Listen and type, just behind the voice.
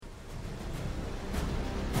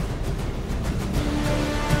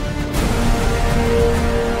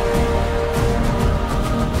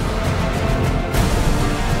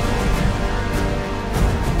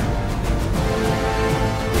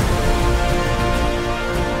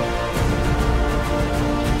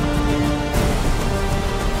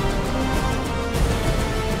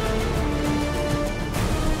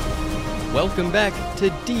welcome back to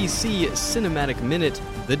DC Cinematic Minute,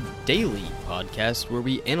 the daily podcast where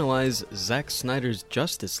we analyze Zack Snyder's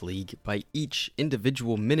Justice League by each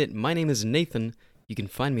individual minute. My name is Nathan. You can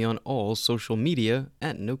find me on all social media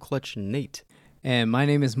at NoClutchNate. And my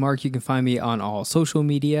name is Mark. You can find me on all social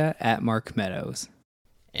media at Mark Meadows.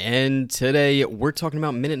 And today we're talking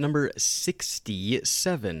about minute number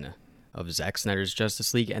 67 of Zack Snyder's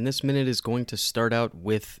Justice League. And this minute is going to start out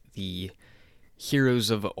with the heroes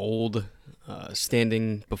of old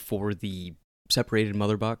standing before the separated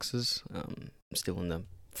mother boxes, still in the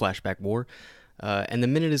flashback war. And the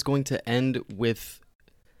minute is going to end with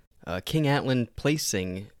King Atlan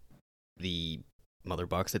placing the mother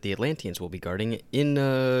box that the Atlanteans will be guarding in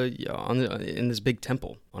this big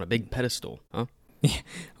temple on a big pedestal, huh? Yeah,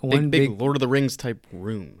 big Lord of the Rings type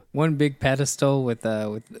room. One big pedestal with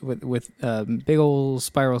big old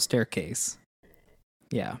spiral staircase.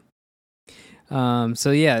 Yeah.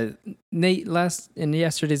 So yeah, Nate, in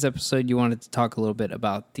yesterday's episode, you wanted to talk a little bit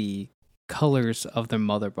about the colors of the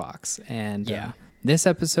mother box, and this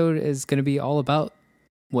episode is going to be all about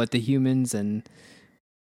what the humans and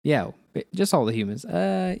just all the humans.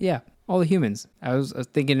 All the humans. I was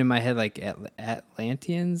thinking in my head like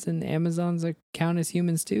Atlanteans and Amazons count as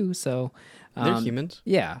humans too. So they're humans.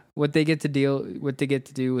 Yeah, what they get to do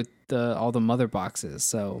with all the mother boxes.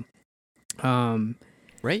 So,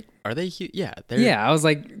 right? Are they? I was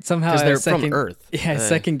like somehow because they're from Earth. Yeah, I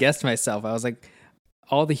second guessed myself. I was like,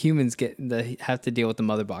 all the humans have to deal with the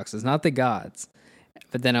mother boxes, not the gods.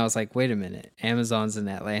 But then I was like, wait a minute, Amazons and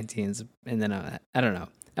Atlanteans, and then I don't know.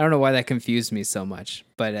 I don't know why that confused me so much,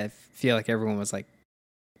 but I feel like everyone was like,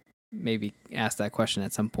 maybe asked that question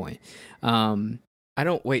at some point. Hang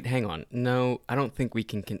on. No, I don't think we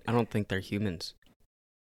can I don't think they're humans.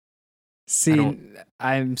 See,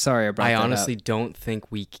 I'm sorry I brought that up. I honestly don't think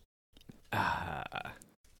we...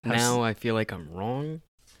 now I feel like I'm wrong,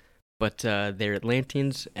 but they're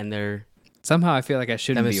Atlanteans and they're... Somehow I feel like I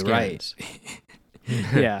shouldn't be right.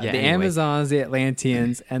 Yeah, the anyway. Amazons, the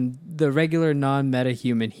Atlanteans, and the regular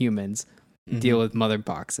non-meta-human humans deal with mother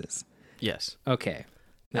boxes. Yes. Okay.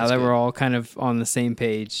 Now that we're all kind of on the same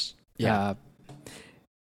page. Yeah.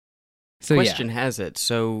 Question has it,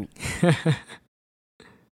 so...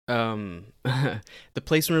 the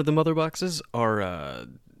placement of the mother boxes are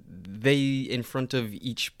they in front of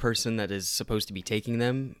each person that is supposed to be taking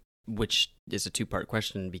them, which is a two-part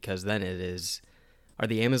question, because then it is, are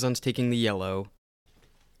the Amazons taking the yellow?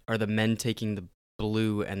 Are the men taking the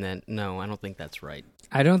blue? And then no, I don't think that's right.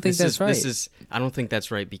 I don't think that's right. I don't think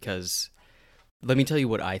that's right, because let me tell you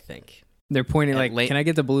what I think. They're pointing can I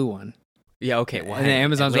get the blue one? Yeah, okay. Well, and the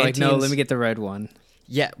Amazons are like, no, let me get the red one.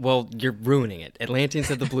 Yeah, well, you're ruining it. Atlanteans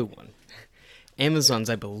have the blue one. Amazons,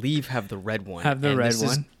 I believe, have the red one. Have the red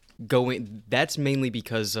one. That's mainly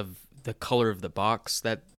because of the color of the box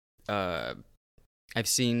that I've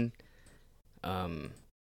seen.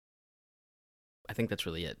 I think that's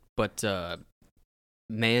really it. But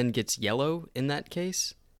man gets yellow in that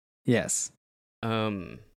case. Yes.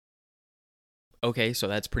 Okay, so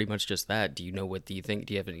that's pretty much just that. Do you think?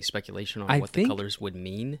 Do you have any speculation on what the colors would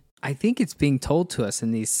mean? I think it's being told to us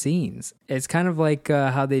in these scenes. It's kind of like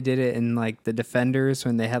how they did it in like the Defenders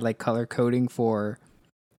when they had like color coding for,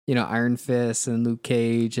 Iron Fist and Luke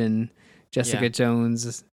Cage and Jessica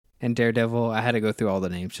Jones and Daredevil. I had to go through all the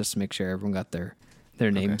names just to make sure everyone got their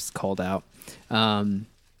names called out. But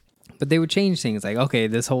they would change things like, okay,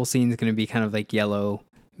 this whole scene is going to be kind of like yellow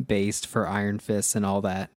based for Iron Fist and all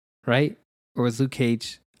that, right? Or was Luke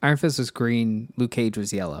Cage? Iron Fist was green, Luke Cage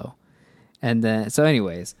was yellow. And then, so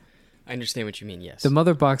anyways. I understand what you mean, yes. The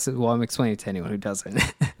mother boxes, well, I'm explaining it to anyone who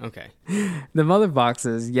doesn't. Okay. The mother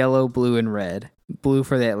boxes, yellow, blue, and red. Blue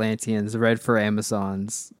for the Atlanteans, red for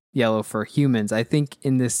Amazons, yellow for humans. I think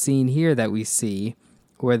in this scene here that we see,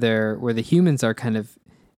 where the humans are kind of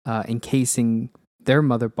encasing their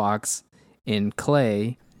mother box in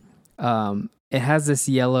clay, it has this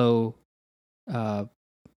yellow...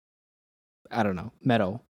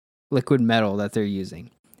 liquid metal that they're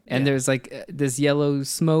using. And there's like this yellow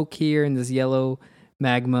smoke here and this yellow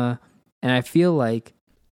magma. And I feel like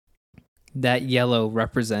that yellow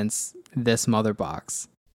represents this mother box.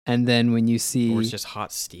 And then when you see... Or it's just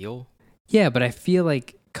hot steel? Yeah, but I feel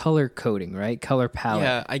like color coding, right? Color palette.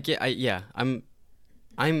 Yeah,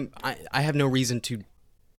 I have no reason to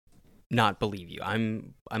not believe you.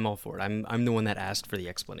 I'm all for it. I'm the one that asked for the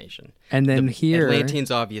explanation. And then here,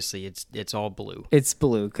 Atlanteans, obviously, it's all blue. It's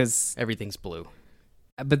blue because everything's blue.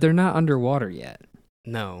 But they're not underwater yet.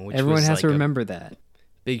 No, which everyone has to remember that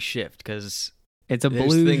big shift because it's a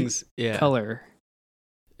blue color.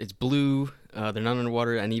 It's blue. They're not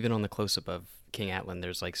underwater, and even on the close-up of King Atlan,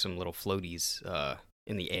 there's like some little floaties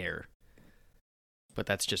in the air, but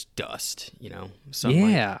that's just dust,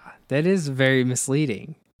 sunlight. Yeah, that is very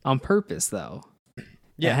misleading on purpose, though.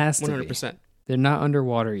 Yeah, it has to 100%. be. They're not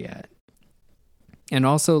underwater yet. And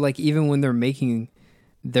also, like, even when they're making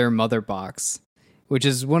their mother box, which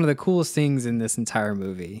is one of the coolest things in this entire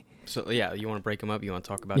movie. So, yeah, you want to break them up? You want to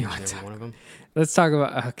talk about each and every one of them? Let's talk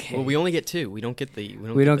about, okay. Well, we only get 2. We don't get the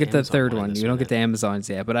We don't get the third one. You don't get the Amazons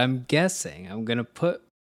yet. But I'm guessing, I'm going to put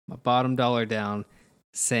my bottom dollar down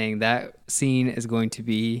saying that scene is going to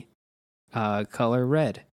be color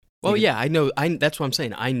red. Well, yeah, I know. That's what I'm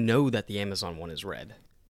saying. I know that the Amazon one is red.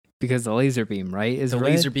 Because the laser beam, right, is the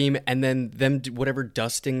red? Laser beam, and then them whatever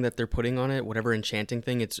dusting that they're putting on it, whatever enchanting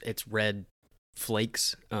thing, it's red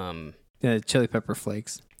flakes. Chili pepper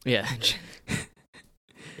flakes. Yeah.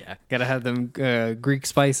 Yeah. Gotta have them Greek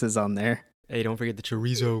spices on there. Hey, don't forget the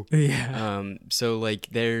chorizo. Yeah. So like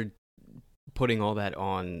they're putting all that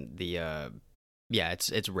on the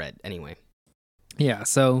it's red anyway. Yeah,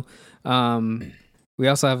 so we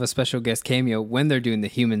also have a special guest cameo when they're doing the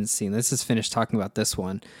humans scene. Let's just finish talking about this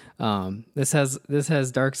one. This has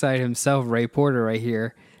Darkseid himself, Ray Porter, right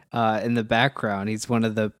here in the background. He's one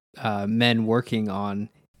of the men working on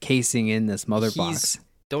casing in this mother box.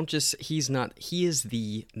 He is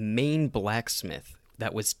the main blacksmith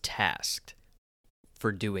that was tasked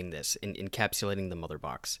for doing this, in encapsulating the mother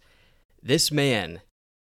box. This man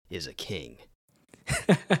is a king.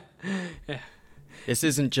 Yeah. This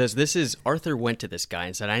is Arthur went to this guy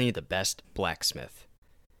and said, I need the best blacksmith.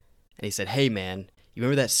 And he said, hey man, you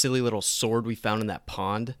remember that silly little sword we found in that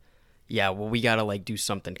pond? Yeah, well, we gotta like do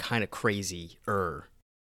something kind of crazy.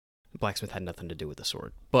 Blacksmith had nothing to do with the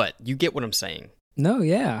sword. But you get what I'm saying. No,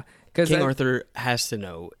 yeah. King Arthur has to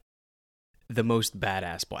know the most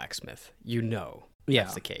badass blacksmith.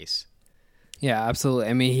 That's the case. Yeah, absolutely.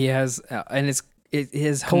 I mean, he has, and his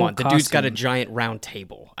Come whole on, the dude's got a giant round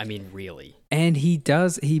table. I mean, really. And he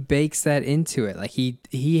bakes that into it. Like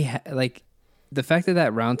like the fact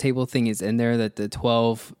that round table thing is in there, that the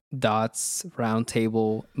 12 dots round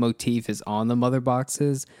table motif is on the mother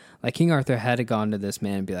boxes. Like King Arthur had to gone to this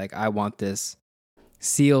man and be like, I want this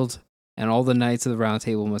sealed, and all the knights of the round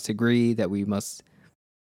table must agree that we must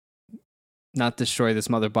not destroy this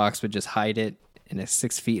mother box, but just hide it in a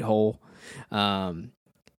 6 feet hole.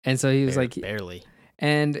 And so he was barely.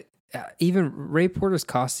 And even Ray Porter's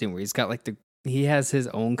costume, where he's got he has his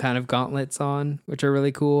own kind of gauntlets on, which are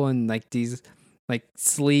really cool, and like these like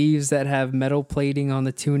sleeves that have metal plating on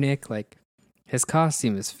the tunic. Like his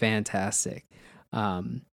costume is fantastic.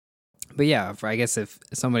 But yeah, I guess if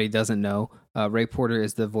somebody doesn't know, Ray Porter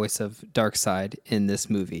is the voice of Darkseid in this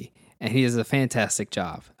movie, and he does a fantastic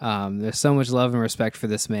job. There's so much love and respect for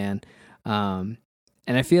this man, and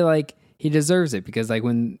I feel like he deserves it, because like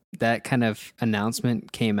when that kind of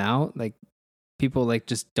announcement came out, like people like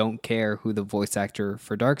just don't care who the voice actor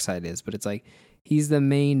for Darkseid is, but it's like he's the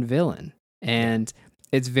main villain, and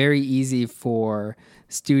it's very easy for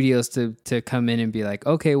studios to come in and be like,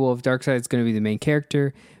 okay, well, if Darkseid's going to be the main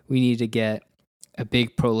character, we need to get a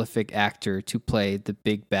big prolific actor to play the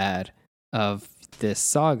big bad of this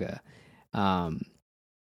saga. And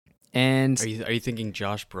are you thinking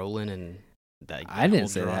Josh Brolin and that? I didn't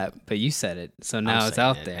say that, but you said it, so now it's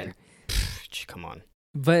out there. Come on.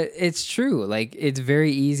 But it's true. Like, it's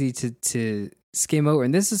very easy to skim over,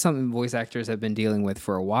 and this is something voice actors have been dealing with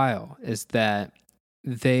for a while, is that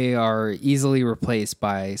they are easily replaced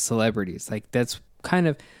by celebrities. Like, that's kind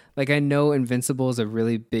of like, I know Invincible is a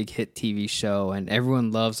really big hit TV show and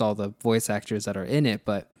everyone loves all the voice actors that are in it,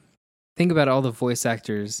 but think about all the voice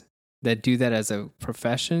actors that do that as a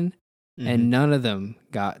profession, and none of them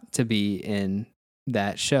got to be in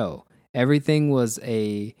that show. Everything was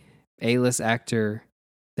a A-list actor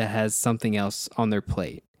that has something else on their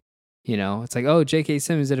plate. You know, it's like, oh, J.K.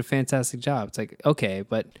 Simmons did a fantastic job. It's like, okay,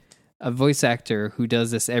 but a voice actor who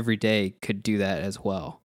does this every day could do that as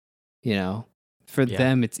well. You know, for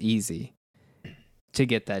them, it's easy to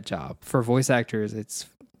get that job. For voice actors,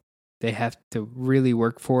 they have to really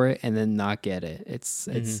work for it and then not get it. It's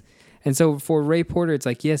and so for Ray Porter, it's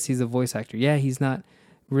like, yes, he's a voice actor. Yeah, he's not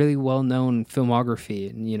really well-known filmography,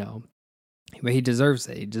 and you know, but he deserves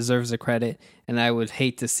it. He deserves the credit, and I would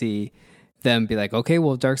hate to see them be like, okay,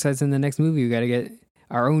 well, if Darkseid's in the next movie, we got to get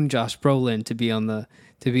our own Josh Brolin to be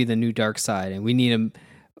the new Darkseid, and we need a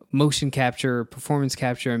motion capture, performance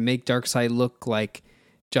capture, and make Darkseid look like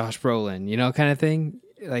Josh Brolin, you know, kind of thing,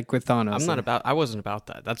 like with Thanos. I wasn't about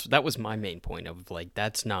that. That was my main point of like,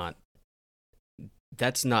 that's not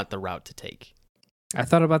the route to take. I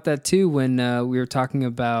thought about that too when we were talking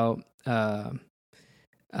about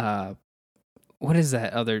what is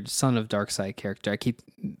that other son of Darkseid character? I keep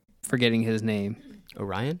forgetting his name.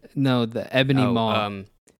 Orion? No, the Ebony Maw.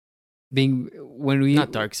 Being when we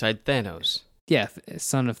not Darkseid, Thanos. Yeah,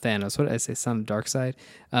 son of Thanos. What did I say? Son of Darkseid.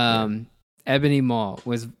 Ebony Maw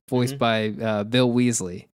was voiced by Bill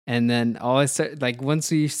Weasley, and then all I said, like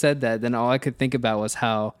once you said that, then all I could think about was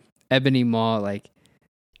how Ebony Maw like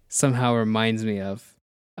somehow reminds me of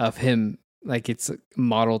him, like it's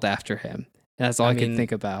modeled after him. And that's all I could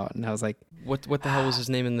think about, and I was like, what the hell was his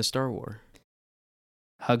name in the Star Wars?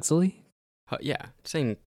 Huxley. Yeah,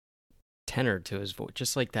 saying tenor to his voice,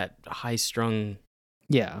 just like that high strung.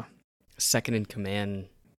 Yeah. Second in command,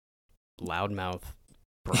 loudmouth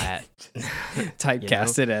brat,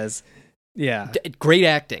 typecasted as, yeah. Great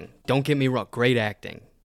acting. Don't get me wrong. Great acting.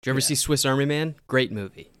 Did you ever see Swiss Army Man? Great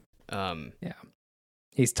movie. Yeah.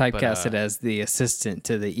 He's typecasted as the assistant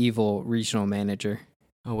to the evil regional manager.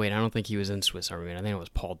 Oh wait, I don't think he was in Swiss Army Man. I think it was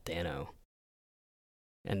Paul Dano.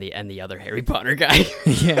 And the other Harry Potter guy.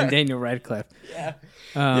 Yeah, Daniel Radcliffe. Yeah.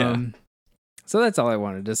 So that's all I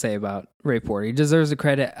wanted to say about Ray Porter. He deserves the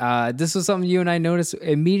credit. This was something you and I noticed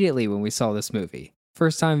immediately when we saw this movie.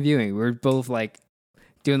 First time viewing, we were both like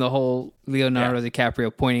doing the whole Leonardo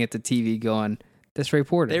DiCaprio pointing at the TV going, that's Ray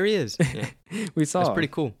Porter. There he is. Yeah. We saw That's him. pretty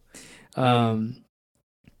cool.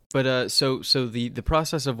 But so the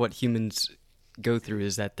process of what humans go through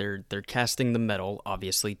is that they're casting the metal,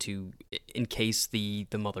 obviously, to encase the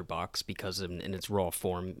mother box, because in its raw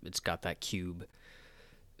form, it's got that cube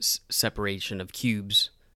separation of cubes.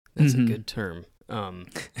 That's a good term.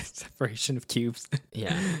 Separation of cubes.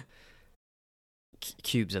 Yeah.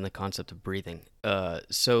 Cubes and the concept of breathing.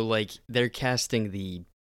 So like they're casting the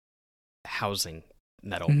housing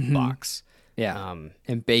metal box. Yeah.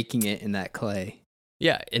 And baking it in that clay.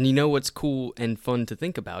 Yeah, and you know what's cool and fun to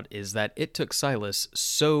think about is that it took Silas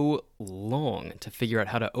so long to figure out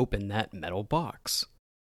how to open that metal box.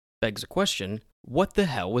 Begs a question, what the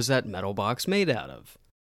hell was that metal box made out of?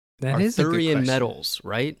 That is a good Arthurian question. metals,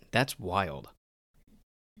 right? That's wild.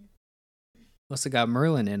 Must have got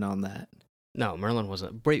Merlin in on that. No, Merlin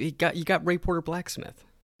wasn't. You got Ray Porter Blacksmith.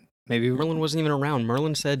 Maybe Merlin wasn't even around.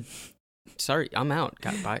 Merlin said, "Sorry, I'm out."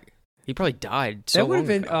 Got by. He probably died. So that would have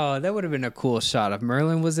been. ago. Oh, that would have been a cool shot if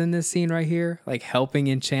Merlin was in this scene right here, like helping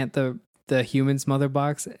enchant the human's mother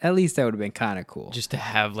box. At least that would have been kind of cool. Just to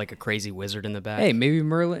have like a crazy wizard in the back. Hey, maybe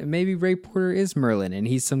Ray Porter is Merlin, and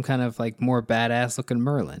he's some kind of like more badass looking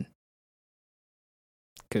Merlin.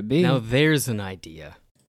 Could be. Now there's an idea.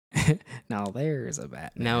 Now there's a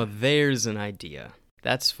bat. Now there's an idea.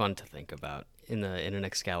 That's fun to think about in an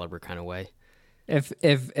Excalibur kind of way.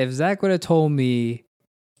 If Zach would have told me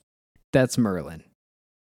that's Merlin,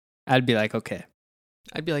 I'd be like, okay.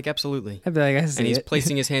 I'd be like, absolutely. I'd be like, I see and he's it.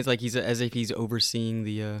 placing his hands like he's as if he's overseeing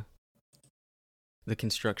the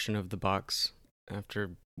construction of the box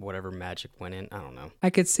after whatever magic went in. I don't know. I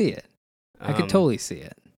could see it. I could totally see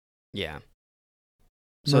it. Yeah.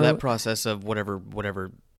 So that process of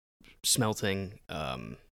whatever smelting,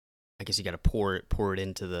 I guess you got to pour it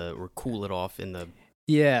into or cool it off in the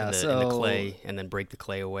clay, and then break the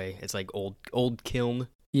clay away. It's like old kiln.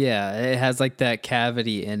 Yeah, it has like that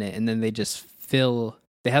cavity in it, and then they just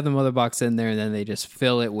they have the mother box in there, and then they just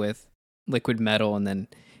fill it with liquid metal, and then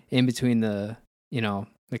in between the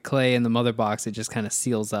clay and the mother box, it just kind of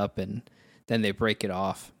seals up, and then they break it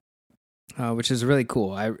off, which is really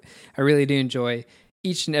cool. I really do enjoy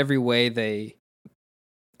each and every way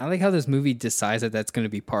I like how this movie decides that that's going to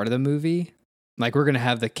be part of the movie. Like, we're going to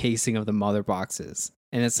have the casing of the mother boxes,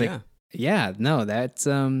 and it's like,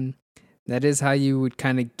 that is how you would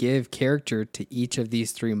kind of give character to each of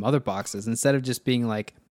these three mother boxes, instead of just being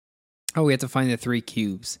like, oh, we have to find the three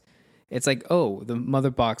cubes. It's like, oh, the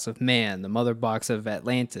mother box of man, the mother box of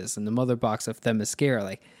Atlantis, and the mother box of Themyscira.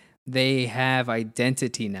 Like, they have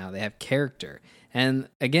identity now. They have character. And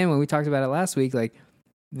again, when we talked about it last week, like,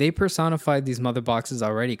 they personified these mother boxes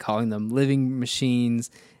already, calling them living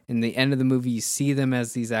machines. In the end of the movie, you see them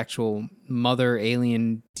as these actual mother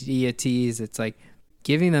alien deities. It's like,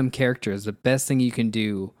 giving them character is the best thing you can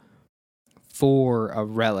do for a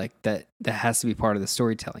relic that has to be part of the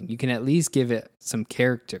storytelling. You can at least give it some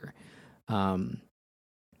character. And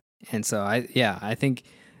so I think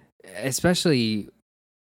especially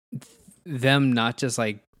them not just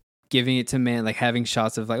like giving it to man, like having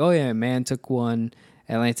shots of like, oh yeah, man took one,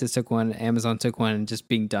 Atlantis took one, Amazon took one, and just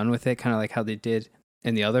being done with it, kind of like how they did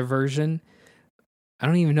in the other version. I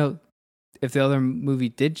don't even know if the other movie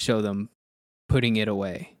did show them putting it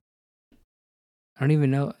away. I don't even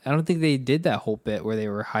know. I don't think they did that whole bit where they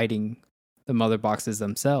were hiding the mother boxes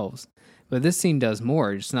themselves. But this scene does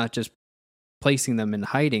more. It's not just placing them in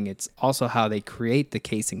hiding. It's also how they create the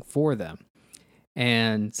casing for them.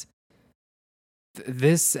 And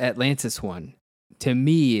this Atlantis one, to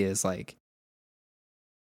me, is like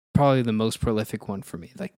probably the most prolific one for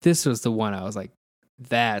me. Like, this was the one I was like,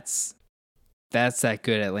 that's that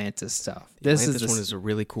good Atlantis stuff. This one is a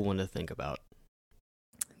really cool one to think about.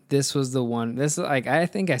 This was the one. This, like, I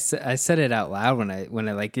think I said it out loud when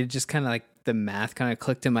I like, it just kind of like the math kind of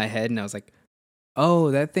clicked in my head, and I was like,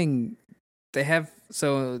 oh, that thing. They have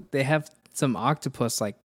some octopus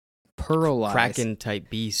like pearl eyes, Kraken type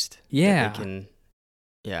beast. Yeah,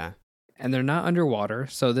 yeah, and they're not underwater,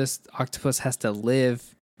 so this octopus has to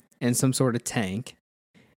live in some sort of tank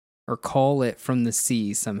or call it from the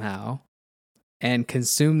sea somehow and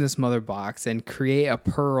consume this mother box and create a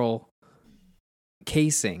pearl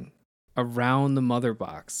casing around the mother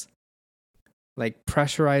box, like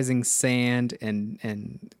pressurizing sand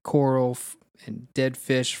and coral and dead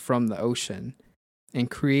fish from the ocean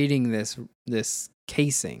and creating this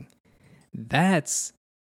casing. That's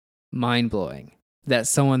mind-blowing that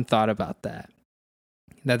someone thought about that.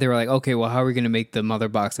 That they were like, okay, well, how are we going to make the mother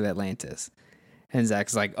box of Atlantis? And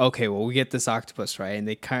Zach's like, okay, well, we get this octopus, right? And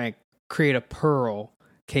they kind of create a pearl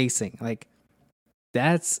casing. Like,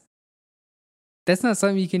 that's not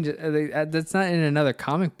something you can just, that's not in another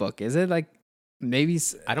comic book, is it? Like, maybe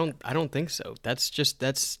I don't think so. That's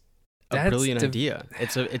a brilliant idea.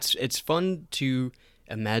 It's fun to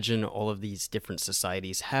imagine all of these different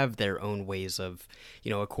societies have their own ways of,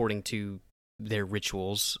 according to their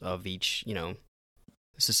rituals of each,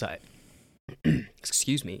 society.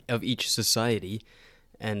 Excuse me, of each society,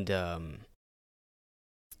 and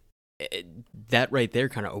that right there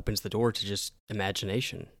kind of opens the door to just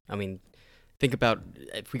imagination. I mean,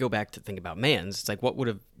 if we go back to think about man's, it's like what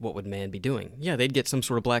would man be doing? Yeah, they'd get some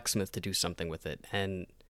sort of blacksmith to do something with it. And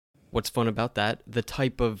what's fun about that? The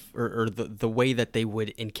type of or the way that they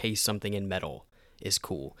would encase something in metal is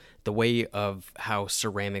cool. The way of how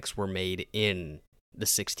ceramics were made in the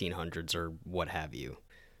 1600s or what have you.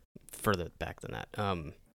 Further back than that.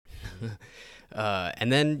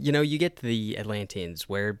 And then, you get to the Atlanteans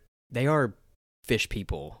where they are fish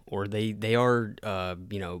people, or they are,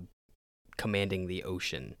 commanding the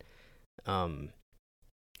ocean. And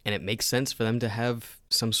it makes sense for them to have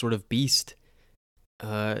some sort of beast.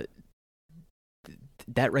 That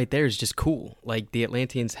right there is just cool. Like, the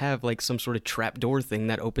Atlanteans have like some sort of trapdoor thing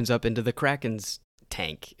that opens up into the Kraken's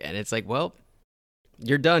tank, and it's like, well,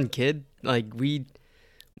 you're done, kid. Like, we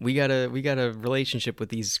got a relationship with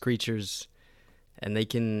these creatures, and they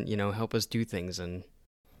can, help us do things. And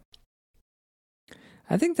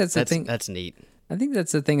I think that's the thing. That's neat. I think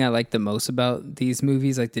that's the thing I like the most about these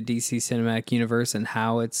movies, like the DC Cinematic Universe, and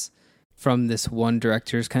how it's from this one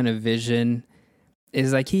director's kind of vision.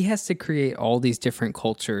 Is like he has to create all these different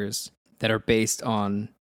cultures that are based on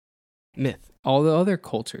myth. All the other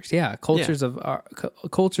cultures, cultures of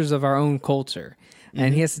our own culture.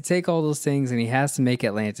 And he has to take all those things, and he has to make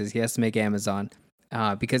Atlantis. He has to make Amazon,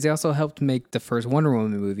 because he also helped make the first Wonder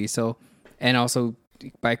Woman movie. So, and also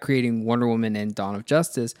by creating Wonder Woman and Dawn of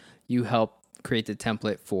Justice, you help create the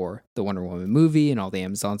template for the Wonder Woman movie and all the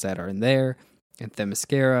Amazons that are in there, and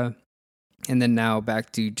Themyscira, and then now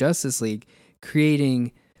back to Justice League,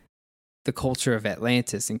 creating the culture of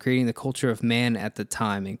Atlantis and creating the culture of man at the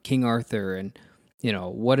time, and King Arthur, and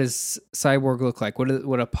what does Cyborg look like?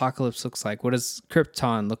 What Apocalypse looks like? What does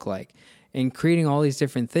Krypton look like? And creating all these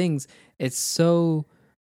different things, it's so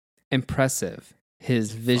impressive,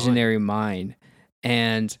 his visionary mind.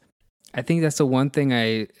 And I think that's the one thing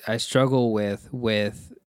I struggle with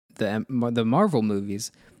the Marvel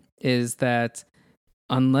movies, is that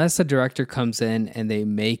unless a director comes in and they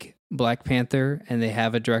make Black Panther, and they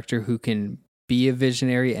have a director who can be a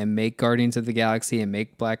visionary and make Guardians of the Galaxy and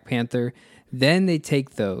make Black Panther, then they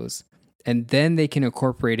take those and then they can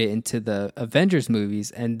incorporate it into the Avengers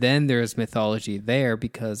movies, and then there's mythology there,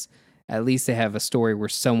 because at least they have a story where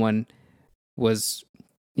someone was,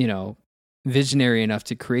 visionary enough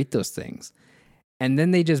to create those things. And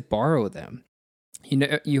then they just borrow them.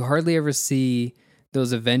 You hardly ever see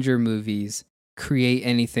those Avenger movies create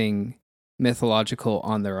anything mythological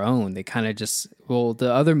on their own. They kind of just,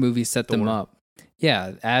 the other movies set them up.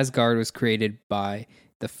 Yeah, Asgard was created by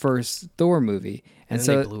the first Thor movie, and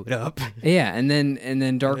so they blew it up. Yeah, and then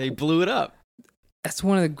they blew it up. That's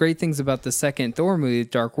one of the great things about the second Thor movie,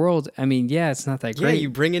 Dark World. I mean, yeah, it's not that great. Yeah, you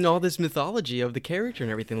bring in all this mythology of the character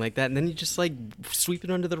and everything like that, and then you just like sweep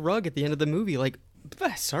it under the rug at the end of the movie. Like,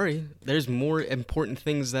 sorry, there's more important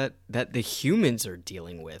things that the humans are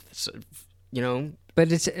dealing with. So,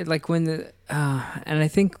 But it's like when and I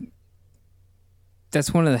think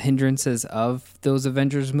that's one of the hindrances of those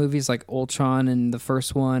Avengers movies, like Ultron and the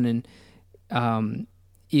first one, and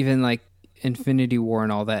even like Infinity War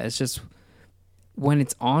and all that. It's just when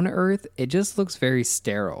it's on Earth, it just looks very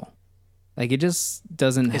sterile. Like it just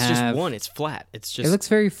doesn't it's have. It's just one. It's flat. It's just. It looks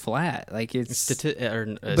very flat. Like it's. But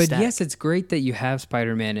static. yes, it's great that you have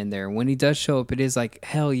Spider-Man in there. When he does show up, it is like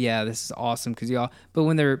hell yeah, this is awesome because y'all. But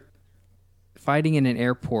when they're fighting in an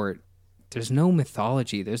airport, there's no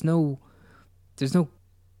mythology. There's no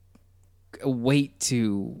weight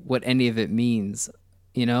to what any of it means.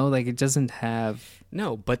 You know, like it doesn't have.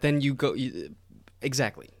 No, but then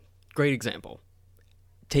exactly. Great example.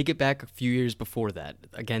 Take it back a few years before that.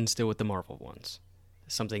 Again, still with the Marvel ones.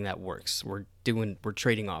 Something that works. We're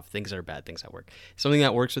trading off things that are bad, things that work. Something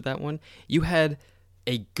that works with that one. You had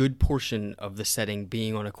a good portion of the setting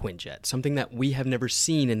being on a Quinjet. Something that we have never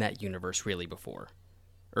seen in that universe really before.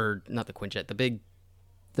 Or not the Quinjet, the big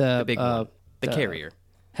one. The carrier.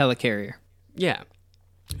 Helicarrier. Yeah.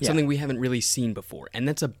 Something we haven't really seen before. And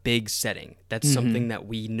that's a big setting. That's something that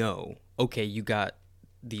we know. Okay, you got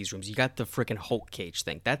these rooms. You got the freaking Hulk cage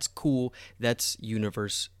thing. That's cool. That's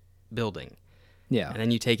universe building. Yeah. And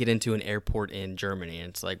then you take it into an airport in Germany, and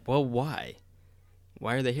it's like, well, why?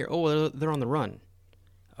 Why are they here? Oh, they're on the run.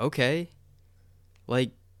 Okay.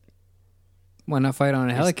 Like... Why not fight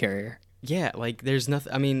on a helicarrier? Yeah, like, there's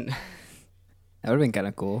nothing... I mean... That would have been kind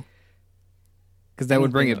of cool. Because that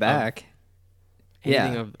would bring it back.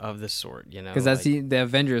 Anything of this sort, you know? Because that's the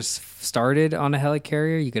Avengers started on a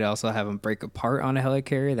helicarrier. You could also have them break apart on a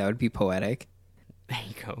helicarrier. That would be poetic. There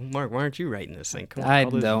you go. Mark, why aren't you writing this thing? Come on, I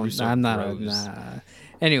don't. I'm not. Nah.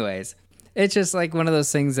 Anyways, it's just like one of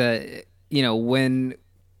those things that, you know, when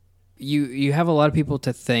you have a lot of people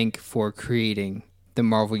to thank for creating the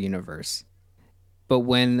Marvel Universe. But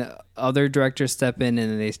when other directors step in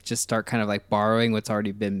and they just start kind of like borrowing what's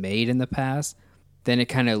already been made in the past, then it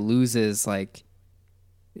kind of loses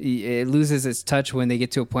its touch when they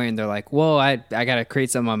get to a point and they're like, whoa, I got to create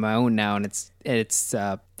something on my own now. And it's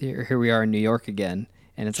here we are in New York again.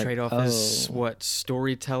 And it's trade-off is what?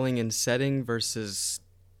 Storytelling and setting versus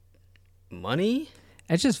money?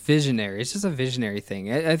 It's just visionary. It's just a visionary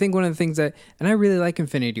thing. I think one of the things and I really like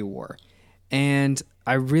Infinity War. And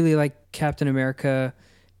I really like Captain America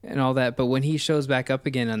and all that. But when he shows back up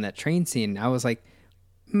again on that train scene, I was like,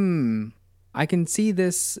 I can see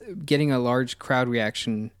this getting a large crowd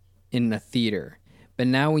reaction in a theater. But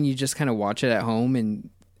now when you just kind of watch it at home and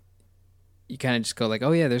you kind of just go like,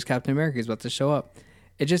 oh yeah, there's Captain America. He's about to show up.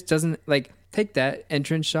 It just doesn't, like, take that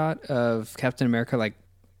entrance shot of Captain America, like,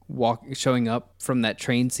 showing up from that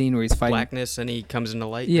train scene where he's fighting blackness and he comes into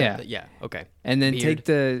light. Yeah. Okay. And then take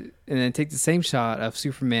the same shot of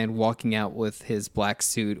Superman walking out with his black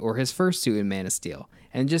suit or his first suit in Man of Steel,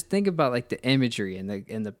 and just think about like the imagery and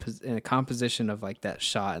the composition of like that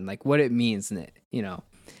shot and like what it means in it, you know.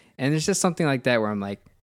 And there's just something like that where I'm like,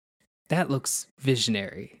 that looks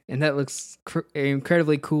visionary and that looks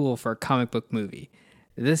incredibly cool for a comic book movie.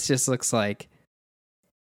 This just looks like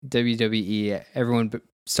WWE. Everyone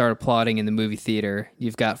start applauding in the movie theater.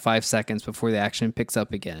 You've got 5 seconds before the action picks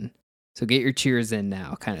up again. So get your cheers in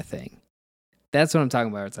now, kind of thing. That's what I'm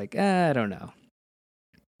talking about. It's like, I don't know.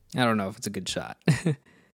 I don't know if it's a good shot. It's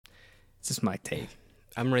just my take.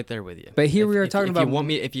 I'm right there with you. But here we are talking about.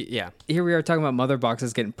 Here we are talking about mother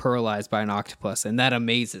boxes getting paralyzed by an octopus, and that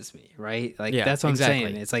amazes me, right? Like that's what I'm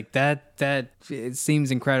saying. It's like that. It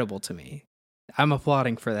seems incredible to me. I'm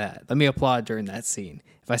applauding for that. Let me applaud during that scene.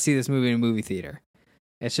 If I see this movie in a movie theater,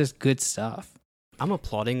 it's just good stuff. I'm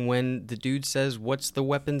applauding when the dude says, "What's the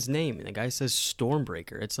weapon's name?" and the guy says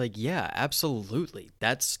Stormbreaker. It's like, yeah, absolutely.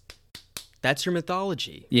 That's your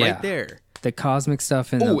mythology right there. The cosmic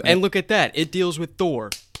stuff in and look at that. It deals with Thor.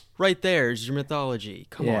 Right there is your mythology.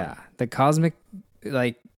 Come on. Yeah. The cosmic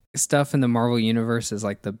like stuff in the Marvel universe is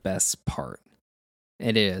like the best part.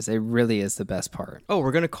 It is. It really is the best part. Oh,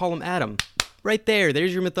 we're going to call him Adam. Right there.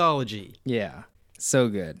 There's your mythology. Yeah. So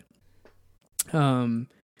good. And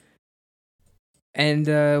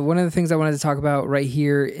one of the things I wanted to talk about right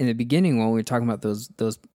here in the beginning when we were talking about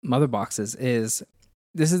those mother boxes is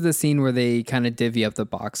this is the scene where they kind of divvy up the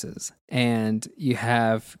boxes, and you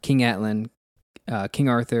have King Atlan, King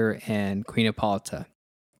Arthur, and Queen Hippolyta.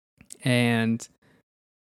 And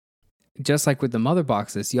just like with the mother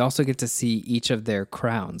boxes, you also get to see each of their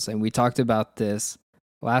crowns. And we talked about this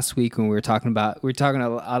last week when we were talking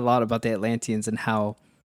a lot about the Atlanteans and how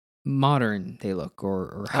modern they look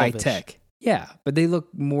or high tech. Yeah, but they look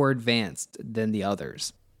more advanced than the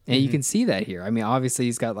others. And you can see that here. I mean, obviously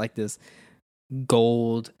he's got like this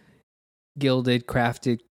gold gilded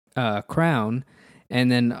crafted crown, and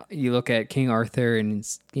then you look at King Arthur and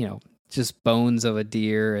it's, you know, just bones of a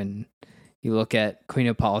deer, and you look at Queen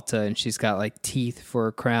Hippolyta and she's got like teeth for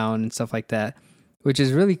a crown and stuff like that, which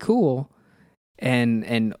is really cool.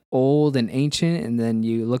 and old and ancient, and then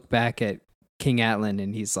you look back at King Atlan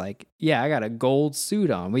and he's like, yeah, I got a gold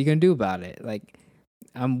suit on. What are you gonna do about it? Like,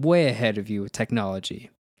 I'm way ahead of you with technology.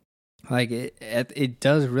 Like, it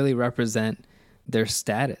does really represent their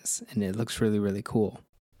status, and it looks really, really cool.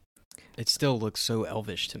 It still looks so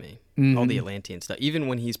elvish to me. Mm-hmm. All the Atlantean stuff, even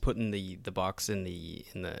when he's putting the box in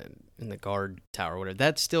the guard tower or whatever,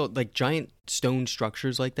 that's still like giant stone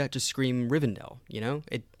structures like that just scream Rivendell. You know,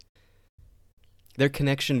 their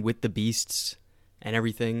connection with the beasts and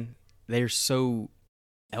everything, they're so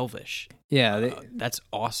elvish. Yeah, that's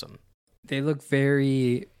awesome. They look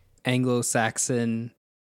very Anglo-Saxon,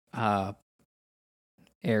 Aryan,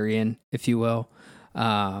 if you will.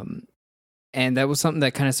 And that was something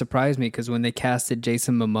that kind of surprised me, because when they casted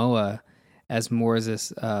Jason Momoa as more as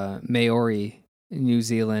this Maori, New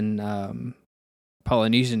Zealand,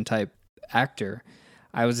 Polynesian type actor,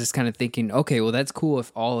 I was just kind of thinking, okay, well, that's cool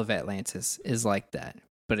if all of Atlantis is like that.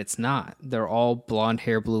 But it's not. They're all blonde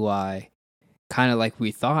hair, blue eye, kind of like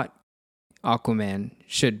we thought Aquaman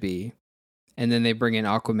should be. And then they bring in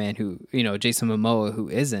Aquaman who, Jason Momoa, who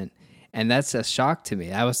isn't. And that's a shock to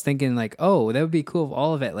me. I was thinking like, oh, that would be cool if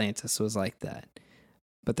all of Atlantis was like that.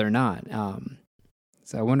 But they're not.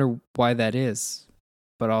 So I wonder why that is.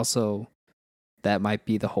 But also, that might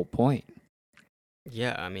be the whole point.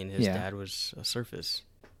 Yeah, I mean, his dad was a surface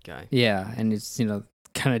guy. Yeah, and it's,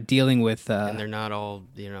 kind of dealing with... and they're not all,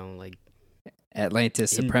 like...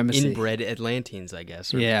 Atlantis supremacy. Inbred Atlanteans, I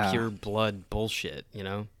guess. Or pure blood bullshit,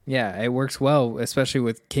 Yeah, it works well, especially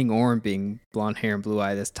with King Orm being blonde hair and blue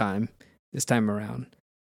eye this time around.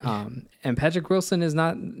 And Patrick Wilson is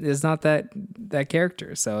not that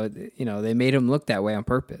character. So, they made him look that way on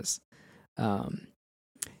purpose. We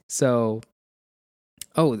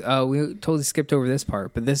totally skipped over this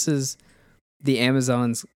part, but this is the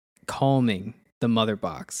Amazons calming the mother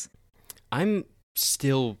box. I'm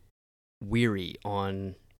still weary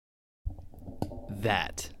on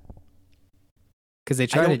that, because they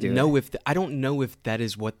try to do it. I don't know if that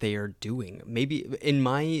is what they are doing. Maybe in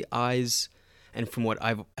my eyes, and from what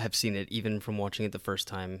I have seen it, even from watching it the first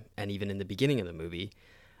time, and even in the beginning of the movie,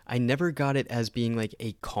 I never got it as being like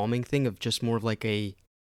a calming thing, of just more of like a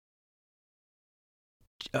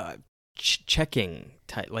checking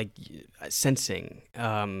type, like sensing,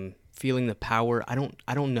 feeling the power. I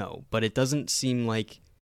don't know, but it doesn't seem like.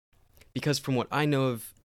 Because from what I know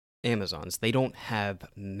of Amazons, they don't have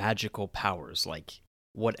magical powers like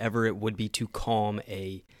whatever it would be to calm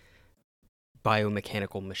a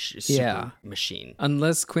biomechanical machine.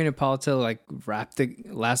 Unless Queen Hippolyta like wrapped the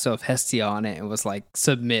lasso of Hestia on it and was like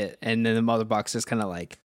submit, and then the mother box just kind of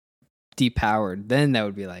like depowered, then that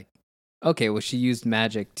would be like, okay, well, she used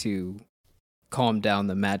magic to calm down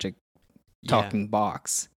the magic talking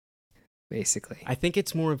box, basically. I think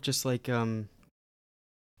it's more of just like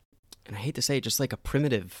and I hate to say it, just like a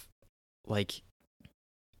primitive, like,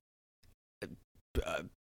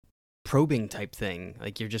 probing type thing.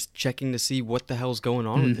 Like, you're just checking to see what the hell's going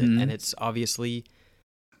on with it, and it's obviously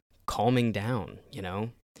calming down,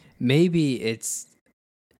 Maybe it's,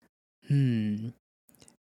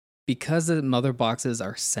 because the mother boxes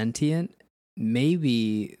are sentient,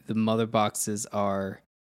 maybe the mother boxes are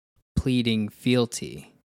pleading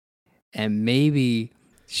fealty, and maybe...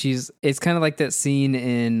 It's kind of like that scene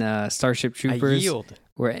in Starship Troopers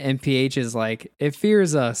where MPH is like, it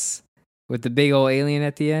fears us, with the big old alien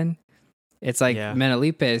at the end. It's like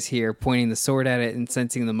Menelipa is here pointing the sword at it and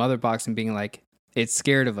sensing the mother box and being like, it's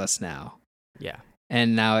scared of us now. Yeah.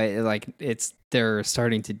 And now they're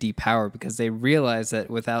starting to depower, because they realize that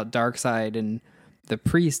without Darkseid and the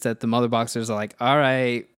priest, that the mother boxers are like, all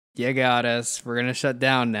right, you got us. We're going to shut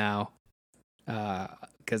down now.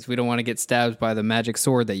 Because we don't want to get stabbed by the magic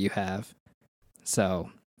sword that you have. So,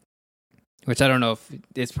 which I don't know if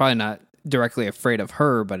it's probably not directly afraid of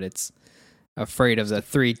her, but it's afraid of the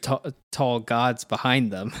three tall gods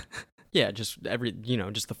behind them. Yeah, just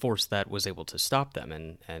just the force that was able to stop them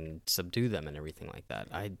and subdue them and everything like that.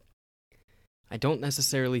 I don't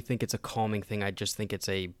necessarily think it's a calming thing. I just think it's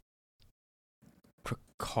a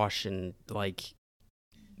precaution, like,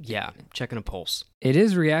 checking a pulse. It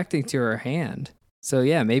is reacting to her hand. So,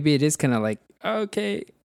 yeah, maybe it is kind of like, okay,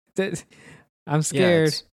 I'm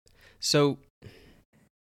scared. So,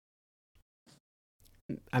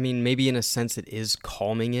 I mean, maybe in a sense it is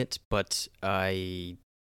calming it, but I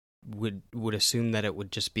would assume that it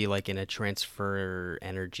would just be like in a transfer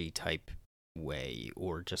energy type way,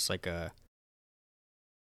 or just like I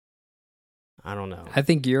don't know. I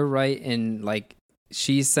think you're right in, like,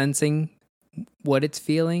 she's sensing what it's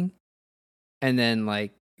feeling, and then,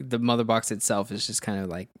 like, the mother box itself is just kind of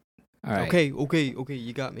like All right. Okay.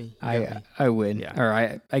 You got me. I win. Yeah. Or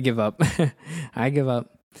I give up. I give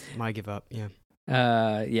up. I give up. Yeah.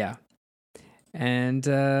 Yeah. And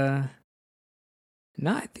no,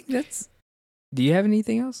 I think that's. Do you have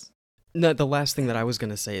anything else? No, the last thing that I was going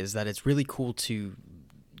to say is that it's really cool to,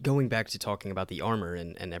 going back to talking about the armor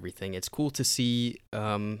and everything, it's cool to see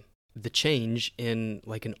the change in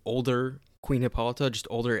like an older Queen Hippolyta, just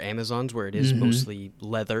older Amazons where it is mostly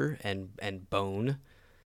leather and bone.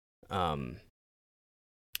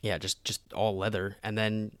 Yeah, just all leather. And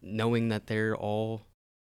then knowing that they're all,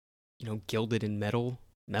 gilded in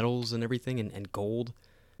metals and everything and gold.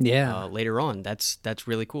 Yeah. Later on, that's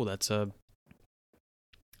really cool. That's a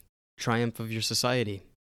triumph of your society.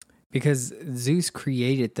 Because Zeus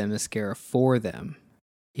created Themyscira for them.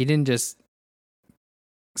 He didn't just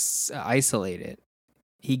isolate it.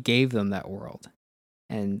 He gave them that world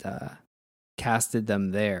and casted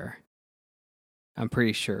them there. I'm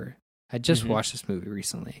pretty sure. I just watched this movie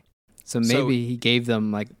recently. So maybe he gave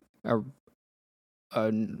them like a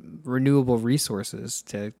renewable resources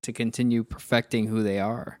to continue perfecting who they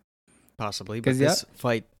are. Possibly, but this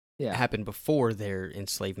fight happened before their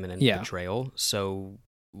enslavement and betrayal. So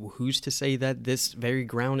who's to say that this very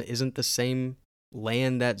ground isn't the same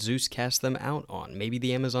land that Zeus cast them out on? Maybe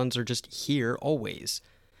the Amazons are just here always.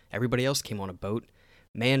 Everybody else came on a boat.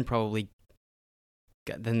 Man probably...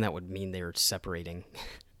 Then that would mean they were separating.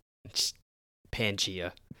 Just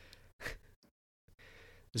Pangea.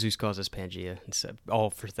 Zeus causes Pangea, instead, all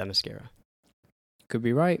for Themyscira. Could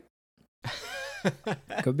be right.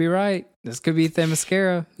 Could be right. This could be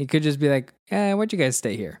Themyscira. He could just be like, why'd you guys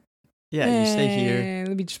stay here? Yeah, you stay here.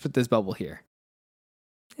 Let me just put this bubble here.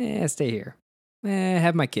 Stay here.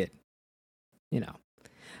 Have my kid.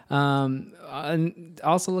 And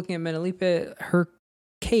also looking at Menelope, her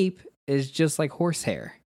cape is just like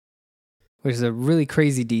horsehair, which is a really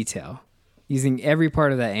crazy detail. Using every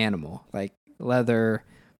part of that animal, like leather,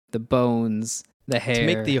 the bones, the hair. To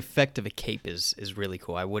make the effect of a cape is really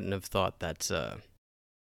cool. I wouldn't have thought that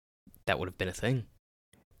would have been a thing.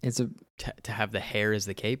 It's to have the hair as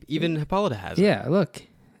the cape. Even Hippolyta has it. Yeah, look,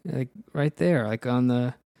 like right there, like on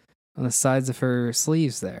the sides of her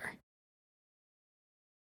sleeves there.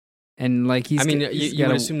 And like you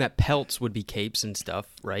would assume that pelts would be capes and stuff,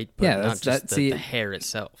 right? But yeah, not just the hair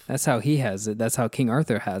itself. That's how he has it. That's how King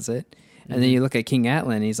Arthur has it. And then you look at King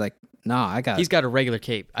Atlan, he's like, "Nah, he's got a regular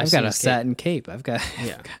cape. I've got a satin cape. I've got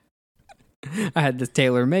I had this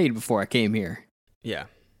tailor made before I came here. Yeah,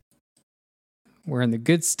 wearing the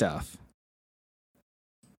good stuff.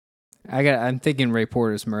 I'm thinking Ray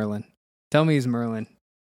Porter's Merlin. Tell me he's Merlin.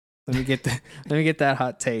 Let me get that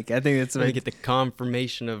hot take. I think that's let me get the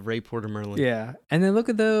confirmation of Ray Porter Merlin. Yeah, and then look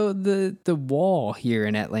at the wall here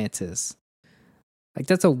in Atlantis. Like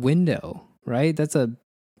that's a window, right? That's a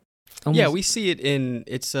yeah. We see it in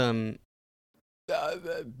it's I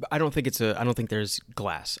don't think there's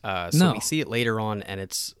glass. So we see it later on, and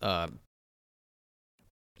it's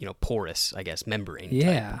porous, I guess, membrane.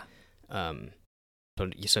 Yeah. Type.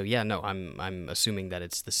 But so yeah, no, I'm assuming that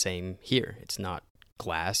it's the same here. It's not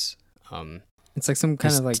glass. It's like some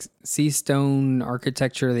kind of like sea stone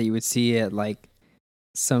architecture that you would see at like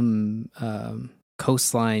some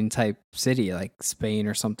coastline type city like Spain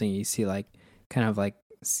or something. You see like kind of like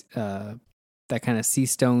that kind of sea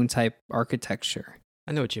stone type architecture.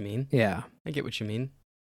 I know what you mean. Yeah, I get what you mean.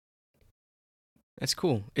 That's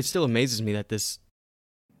cool. It still amazes me that this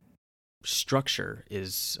structure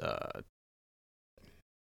is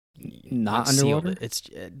not underwater. Sealed. It's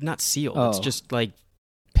not sealed. It's just like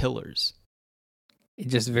pillars.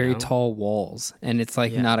 Just very tall walls, and it's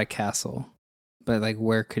like not a castle, but like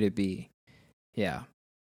where could it be? Yeah,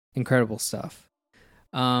 incredible stuff.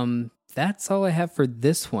 That's all I have for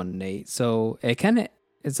this one, Nate. So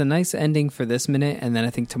it's a nice ending for this minute, and then I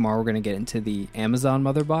think tomorrow we're gonna get into the Amazon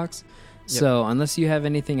Mother Box. Yep. So unless you have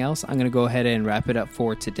anything else, I'm going to go ahead and wrap it up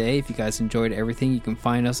for today. If you guys enjoyed everything, you can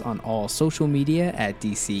find us on all social media at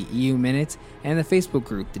DCEU Minute and the Facebook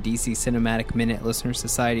group, the DC Cinematic Minute Listener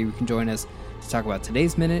Society. You can join us to talk about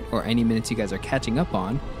today's minute or any minutes you guys are catching up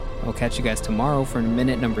on. I'll catch you guys tomorrow for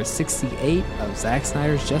minute number 68 of Zack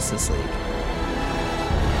Snyder's Justice League.